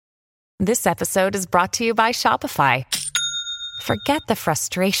This episode is brought to you by Shopify. Forget the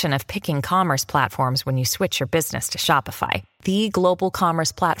frustration of picking commerce platforms when you switch your business to Shopify, the global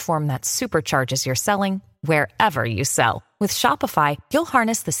commerce platform that supercharges your selling wherever you sell. With Shopify, you'll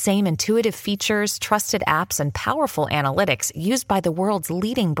harness the same intuitive features, trusted apps, and powerful analytics used by the world's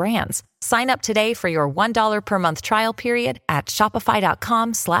leading brands. Sign up today for your $1 per month trial period at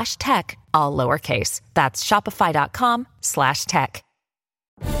shopify.com/tech, all lowercase. That's shopify.com/tech.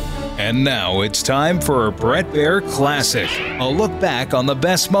 And now it's time for a Bret Baier Classic, a look back on the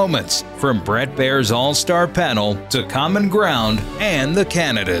best moments from Bret Baier's All-Star Panel to Common Ground and the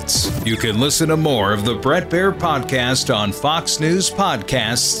candidates. You can listen to more of the Bret Baier Podcast on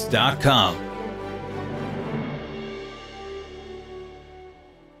FoxNewsPodcasts.com.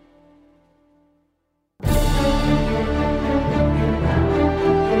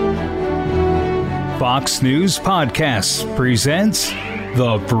 Fox News Podcasts presents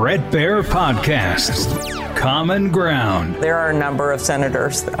the Bret Baier Podcast, Common Ground. There are a number of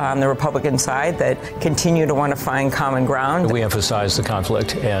senators on the Republican side that continue to want to find common ground. We emphasize the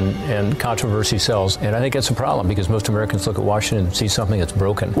conflict and controversy sells, and I think it's a problem because most Americans look at Washington and see something that's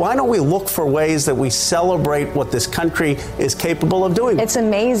broken. Why don't we look for ways that we celebrate what this country is capable of doing? It's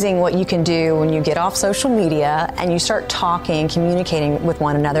amazing what you can do when you get off social media and you start talking and communicating with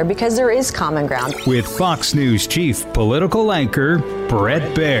one another because there is common ground. With Fox News chief political anchor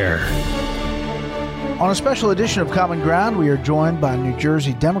Bret Baier. On a special edition of Common Ground, we are joined by New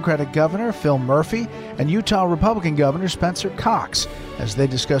Jersey Democratic Governor Phil Murphy and Utah Republican Governor Spencer Cox as they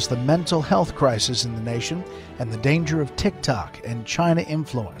discuss the mental health crisis in the nation and the danger of TikTok and China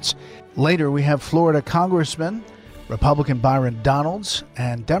influence. Later, we have Florida Congressman Republican Byron Donalds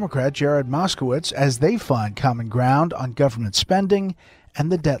and Democrat Jared Moskowitz as they find common ground on government spending and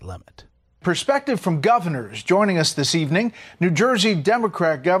the debt limit. Perspective from governors. Joining us this evening, New Jersey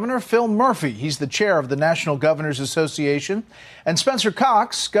Democrat Governor Phil Murphy. He's the chair of the National Governors Association. And Spencer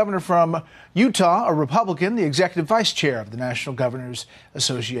Cox, governor from Utah, a Republican, the executive vice chair of the National Governors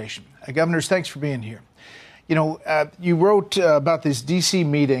Association. Governors, thanks for being here. You know, you wrote about this D.C.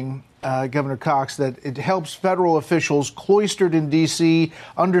 meeting, Governor Cox, that it helps federal officials cloistered in D.C.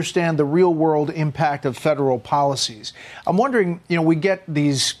 understand the real-world impact of federal policies. I'm wondering, you know, we get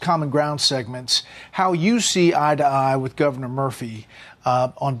these common ground segments, how you see eye to eye with Governor Murphy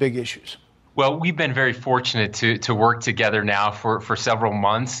on big issues. Well, we've been very fortunate to work together now for several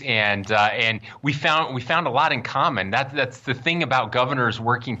months, and we found a lot in common. That's the thing about governors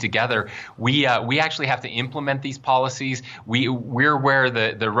working together. We actually have to implement these policies. We're where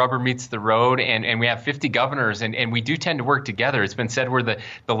the rubber meets the road, and we have 50 governors, and we do tend to work together. It's been said we're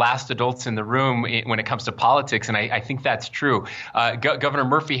the last adults in the room when it comes to politics, and I think that's true. Governor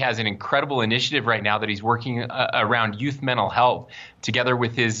Murphy has an incredible initiative right now that he's working around youth mental health, together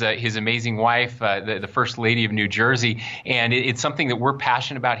with his amazing wife, the First Lady of New Jersey. And it's something that we're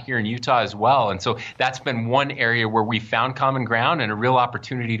passionate about here in Utah as well. And so that's been one area where we found common ground and a real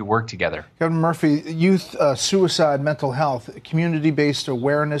opportunity to work together. Governor Murphy, youth suicide, mental health, community-based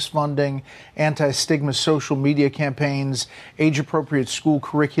awareness funding, anti-stigma social media campaigns, age-appropriate school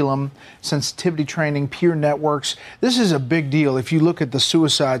curriculum, sensitivity training, peer networks. This is a big deal. If you look at the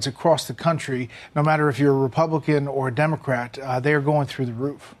suicides across the country, no matter if you're a Republican or a Democrat, they are going through the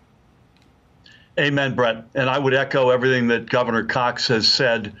roof. Amen, Brett. And I would echo everything that Governor Cox has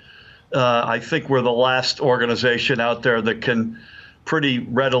said. I think we're the last organization out there that can pretty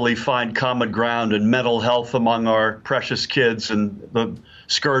readily find common ground in mental health among our precious kids, and the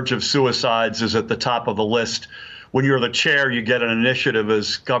scourge of suicides is at the top of the list. When you're the chair, you get an initiative,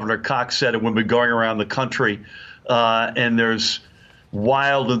 as Governor Cox said, and we've been going around the country, and there's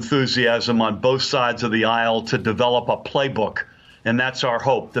wild enthusiasm on both sides of the aisle to develop a playbook. And that's our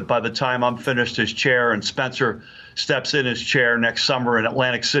hope, that by the time I'm finished as chair and Spencer steps in as chair next summer in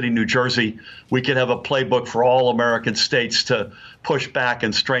Atlantic City, New Jersey, we can have a playbook for all American states to push back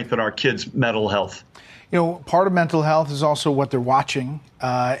and strengthen our kids' mental health. You know, part of mental health is also what they're watching,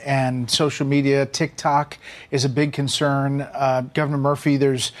 and social media. TikTok is a big concern. Governor Murphy,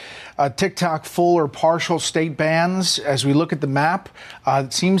 there's TikTok full or partial state bans. As we look at the map,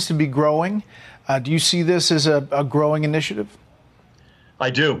 it seems to be growing. Do you see this as a growing initiative? I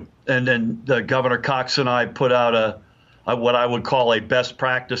do. And then Governor Cox and I put out what I would call a best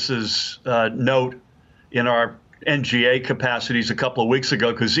practices note in our NGA capacities a couple of weeks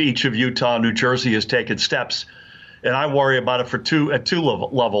ago, because each of Utah and New Jersey has taken steps. And I worry about it at two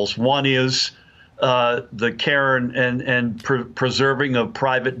levels. One is the care and preserving of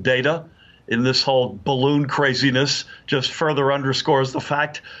private data. in this whole balloon craziness just further underscores the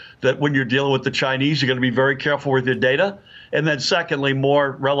fact that when you're dealing with the Chinese, you're going to be very careful with your data. And then secondly,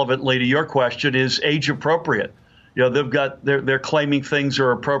 more relevantly to your question, is age appropriate. You know, they're claiming things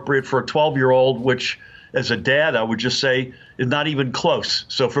are appropriate for a 12-year-old, which as a dad, I would just say is not even close.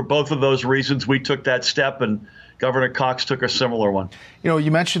 So for both of those reasons, we took that step, and Governor Cox took a similar one. You know,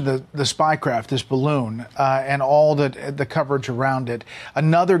 you mentioned the spycraft, this balloon, and all the coverage around it.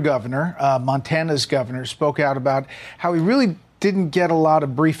 Another governor, Montana's governor, spoke out about how he really didn't get a lot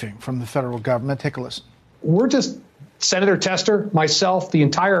of briefing from the federal government. Take a listen. We're just, Senator Tester, myself, the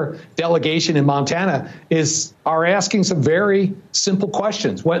entire delegation in Montana are asking some very simple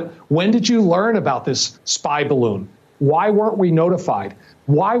questions. When did you learn about this spy balloon? Why weren't we notified?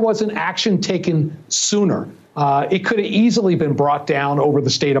 Why wasn't action taken sooner? It could have easily been brought down over the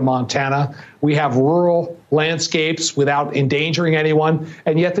state of Montana. We have rural landscapes without endangering anyone,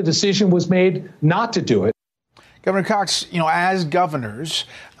 and yet the decision was made not to do it. Governor Cox, you know, as governors,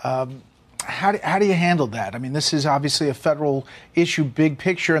 how do you handle that? I mean, this is obviously a federal issue, big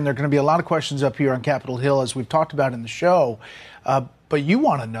picture, and there are going to be a lot of questions up here on Capitol Hill, as we've talked about in the show. But you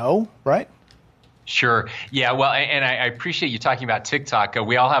want to know, right? Sure. Yeah. Well, and I appreciate you talking about TikTok.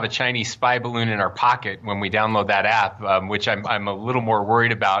 We all have a Chinese spy balloon in our pocket when we download that app, which I'm a little more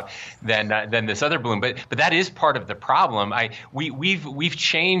worried about than this other balloon. But that is part of the problem. We've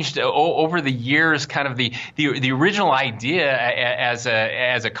changed over the years, kind of the original idea as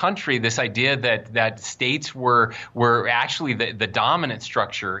a country. This idea that states were actually the dominant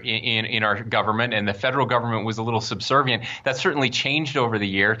structure in our government, and the federal government was a little subservient. That's certainly changed over the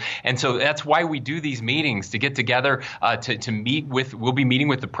years, and so that's why we do these meetings, to get together, to meet with. We'll be meeting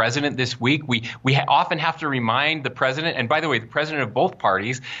with the president this week. We often have to remind the president, and by the way, the president of both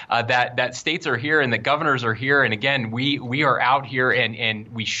parties, that states are here and that governors are here. And again, we are out here,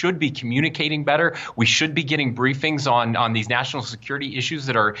 and we should be communicating better. We should be getting briefings on these national security issues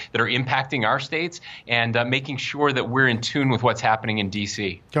that are impacting our states, and making sure that we're in tune with what's happening in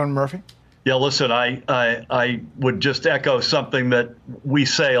D.C. Governor Murphy? Yeah, listen, I would just echo something that we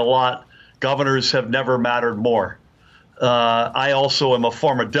say a lot. Governors have never mattered more. I also am a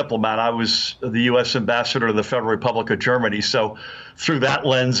former diplomat. I was the U.S. ambassador to the Federal Republic of Germany. So through that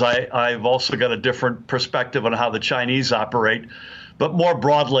lens, I've also got a different perspective on how the Chinese operate. But more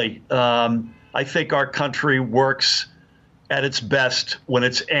broadly, I think our country works at its best when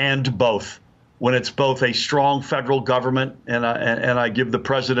it's and both. When it's both a strong federal government, and I give the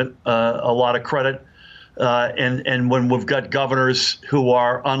president a lot of credit, and when we've got governors who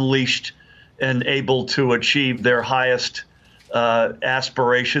are unleashed and able to achieve their highest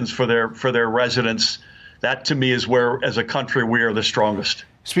aspirations for their residents. That, to me, is where, as a country, we are the strongest.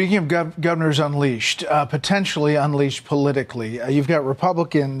 Speaking of governors unleashed, potentially unleashed politically, you've got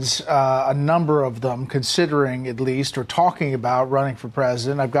Republicans, a number of them considering at least, or talking about running for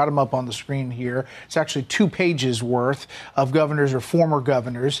president. I've got them up on the screen here. It's actually 2 pages worth of governors or former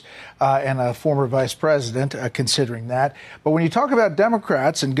governors and a former vice president considering that. But when you talk about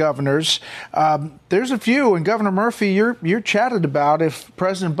Democrats and governors, there's a few. And Governor Murphy, you're chatted about if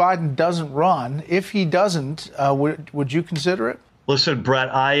President Biden doesn't run. If he doesn't, would you consider it? Listen,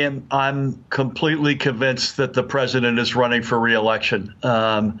 Brett, I'm completely convinced that the president is running for re-election.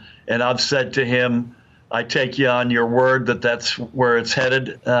 And I've said to him, I take you on your word that that's where it's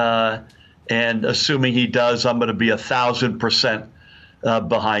headed. And assuming he does, I'm going to be 1,000%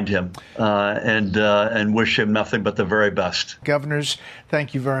 behind him and wish him nothing but the very best. Governors,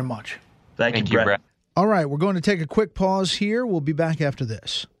 thank you very much. Thank you, Brett. All right, we're going to take a quick pause here. We'll be back after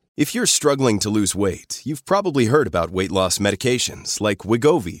this. If you're struggling to lose weight, you've probably heard about weight loss medications like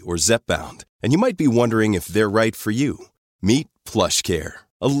Wegovy or Zepbound, and you might be wondering if they're right for you. Meet PlushCare,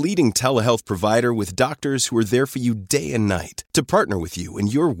 a leading telehealth provider with doctors who are there for you day and night to partner with you in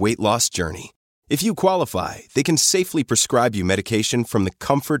your weight loss journey. If you qualify, they can safely prescribe you medication from the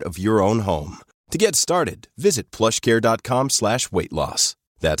comfort of your own home. To get started, visit plushcare.com/weightloss.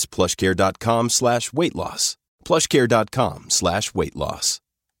 That's plushcare.com/weightloss. plushcare.com/weightloss.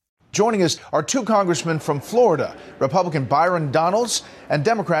 Joining us are 2 congressmen from Florida, Republican Byron Donalds and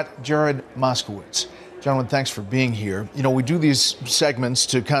Democrat Jared Moskowitz. Gentlemen, thanks for being here. You know, we do these segments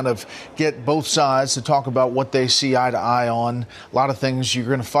to kind of get both sides to talk about what they see eye to eye on. A lot of things you're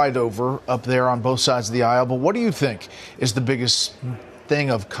going to fight over up there on both sides of the aisle. But what do you think is the biggest thing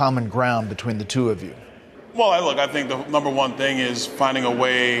of common ground between the two of you? Well, I think the number one thing is finding a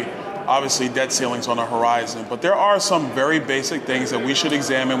way. Obviously, debt ceilings on the horizon, but there are some very basic things that we should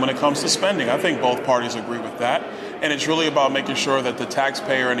examine when it comes to spending. I think both parties agree with that, and it's really about making sure that the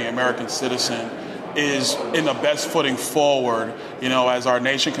taxpayer and the American citizen is in the best footing forward, as our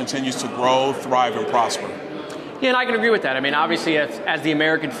nation continues to grow, thrive, and prosper. Yeah, and I can agree with that. I mean, obviously, as the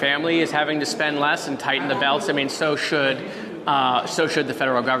American family is having to spend less and tighten the belts, I mean, so should the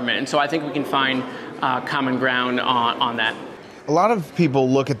federal government. And so I think we can find common ground on that. A lot of people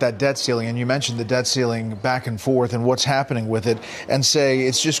look at that debt ceiling, and you mentioned the debt ceiling back and forth and what's happening with it, and say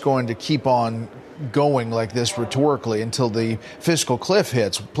it's just going to keep on going like this rhetorically until the fiscal cliff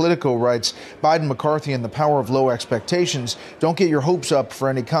hits. Politico writes, Biden, McCarthy, and the power of low expectations. Don't get your hopes up for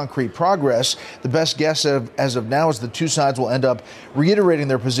any concrete progress. The best guess as of now is the two sides will end up reiterating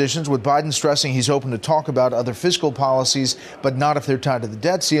their positions, with Biden stressing he's open to talk about other fiscal policies, but not if they're tied to the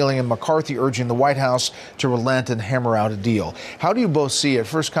debt ceiling, and McCarthy urging the White House to relent and hammer out a deal. How do you both see it?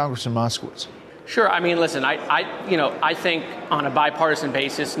 First, Congressman Moskowitz. Sure. I mean, listen, I think on a bipartisan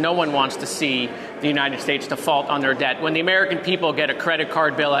basis, no one wants to see the United States default on their debt. When the American people get a credit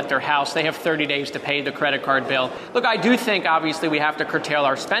card bill at their house, they have 30 days to pay the credit card bill. Look, I do think, obviously, we have to curtail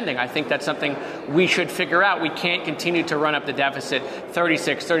our spending. I think that's something we should figure out. We can't continue to run up the deficit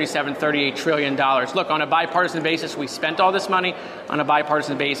 $36, $37, $38 trillion. Look, on a bipartisan basis, we spent all this money. On a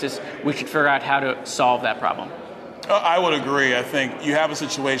bipartisan basis, we should figure out how to solve that problem. I would agree. I think you have a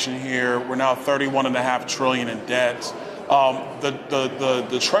situation here. We're now $31.5 trillion in debt.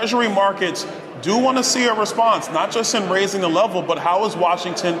 The Treasury markets do want to see a response, not just in raising the level, but how is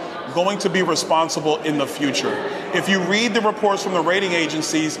Washington going to be responsible in the future? If you read the reports from the rating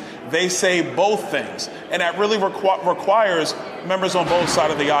agencies, they say both things. And that really requires members on both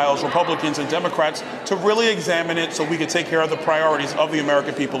sides of the aisles, Republicans and Democrats, to really examine it so we can take care of the priorities of the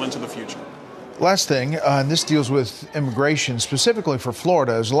American people into the future. Last thing, and this deals with immigration, specifically for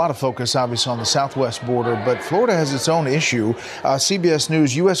Florida. There's a lot of focus, obviously, on the southwest border, but Florida has its own issue. CBS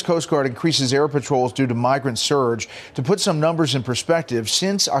News, U.S. Coast Guard increases air patrols due to migrant surge. To put some numbers in perspective,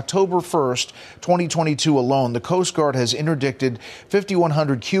 since October 1st, 2022 alone, the Coast Guard has interdicted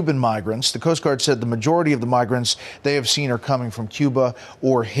 5,100 Cuban migrants. The Coast Guard said the majority of the migrants they have seen are coming from Cuba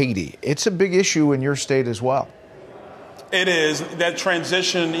or Haiti. It's a big issue in your state as well. It is. That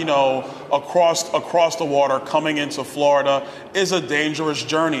transition, across the water coming into Florida is a dangerous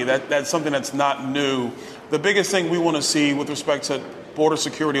journey. That's something that's not new. The biggest thing we want to see with respect to border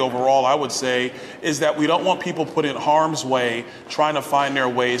security overall, I would say, is that we don't want people put in harm's way trying to find their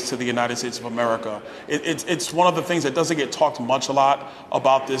ways to the United States of America. It's one of the things that doesn't get talked much a lot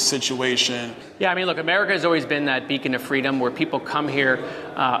about this situation. Yeah, I mean, look, America has always been that beacon of freedom where people come here,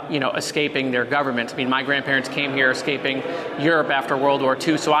 escaping their governments. I mean, my grandparents came here escaping Europe after World War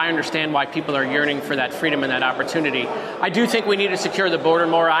II, so I understand why people are yearning for that freedom and that opportunity. I do think we need to secure the border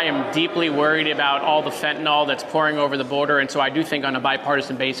more. I am deeply worried about all the fentanyl that's pouring over the border, and so I do think on a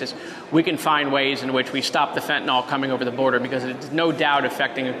bipartisan basis, we can find ways in which we stop the fentanyl coming over the border, because it's no doubt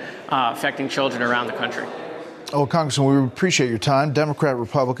affecting children around the country. Well, Congressman, we appreciate your time. Democrat,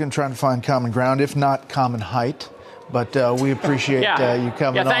 Republican, trying to find common ground, if not common height. But we appreciate you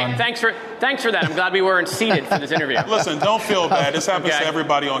coming on. Thanks for that. I'm glad we weren't seated for this interview. Listen, don't feel bad. This happens to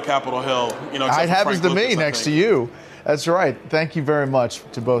everybody on Capitol Hill. It happens to me next to you. That's right. Thank you very much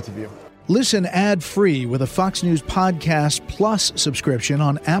to both of you. Listen ad-free with a Fox News Podcast Plus subscription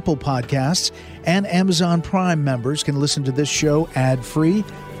on Apple Podcasts, and Amazon Prime members can listen to this show ad-free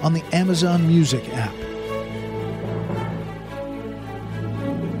on the Amazon Music app.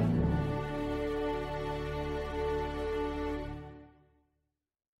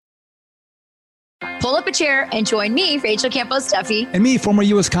 Pull up a chair and join me, Rachel Campos Duffy. And me, former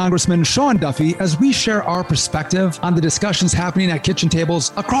U.S. Congressman Sean Duffy, as we share our perspective on the discussions happening at kitchen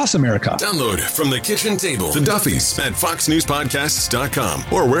tables across America. Download From the Kitchen Table, The Duffys, at foxnewspodcasts.com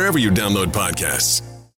or wherever you download podcasts.